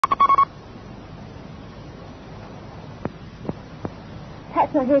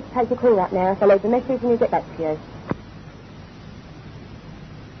Tate's not here to take your call right now, so I'll leave the message and he'll get back to you.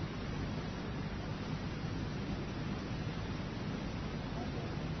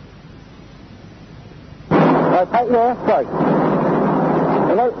 Tate there? Sorry.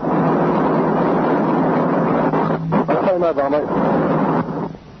 Hello? I'll phone mobile,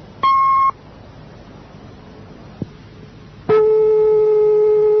 mate.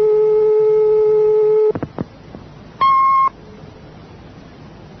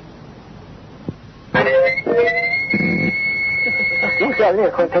 You can get in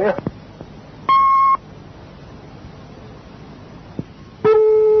here quick, can you?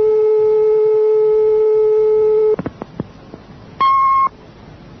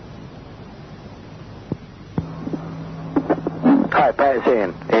 Hi, Pat, it's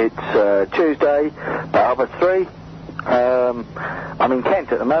Ian. It's Tuesday, about 3:30. I'm in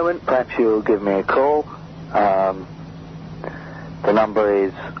Kent at the moment. Perhaps you'll give me a call. The number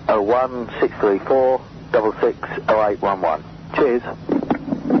is 01634 660811. Cheers.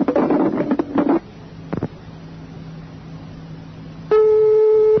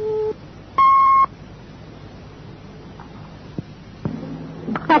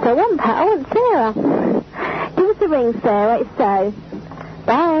 I don't want Pat, I want Sarah. Give us a ring, Sarah, it's so.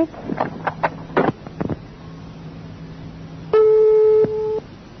 Bye.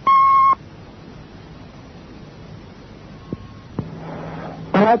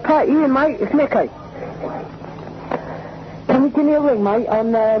 Hi, Pat, you in, mate? It's Nicky. Can you give me a ring, mate,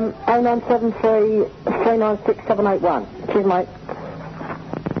 on 0973 396 781? Cheers, mate.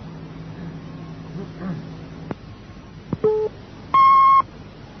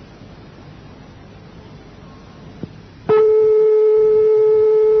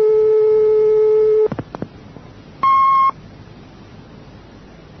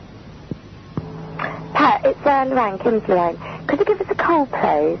 Pat, it's Lorraine, Kimsley. Could you give us a call,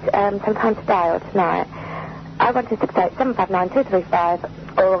 please, sometime today or tonight? I want to 68 759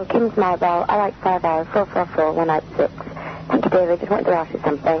 235 or on Kim's mobile 0850 444 186. Thank you, dearie. Just wanted to ask you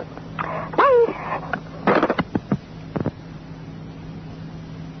something. Bye.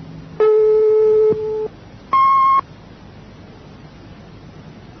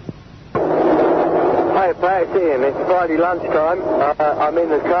 Hi, Pat, it's Ian. It's Friday lunchtime. I'm in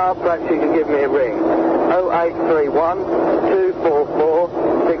the car. Perhaps you can give me a ring. 0831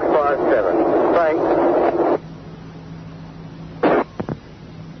 244 657. Thanks.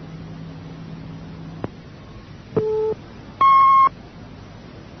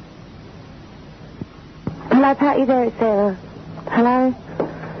 Hello, Pat, you there? It's Sarah. Hello?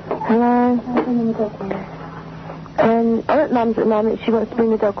 Hello? I'm at Mum's at the moment. She wants to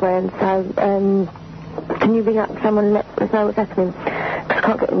bring the dog round, so, can you ring up someone and let us know what's happening? Because I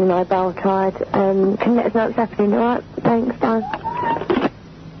can't get in the mobile, I tried. Can you let us know what's happening, alright? Thanks, bye.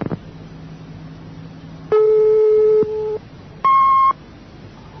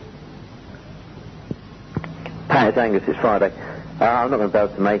 Hi, it's Angus. It's Friday. I'm not going to be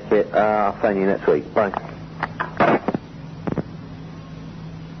able to make it. I'll phone you next week. Bye.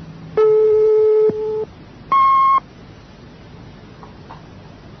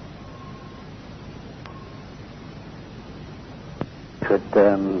 Could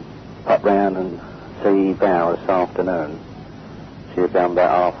pop round and see Val this afternoon. She'll be on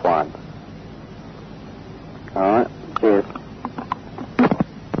about 1:30. Alright, cheers.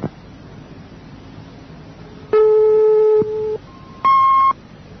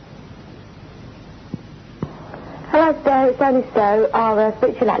 Hello, Stowe. It's only Stowe. I'll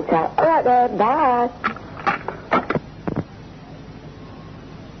speak to you later. Alright then, bye.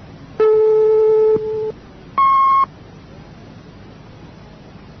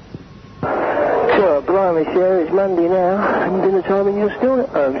 Blimey, Sarah, it's Monday now, and dinner time and you're still at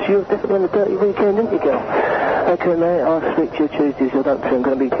home, so you're definitely on a dirty weekend, didn't you, girl? Okay, mate, I'll speak to you Tuesday, so I don't think I'm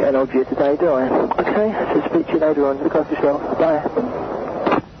going to be getting hold of you today, do I? Okay, so speak to you later on. Look after yourself. Bye.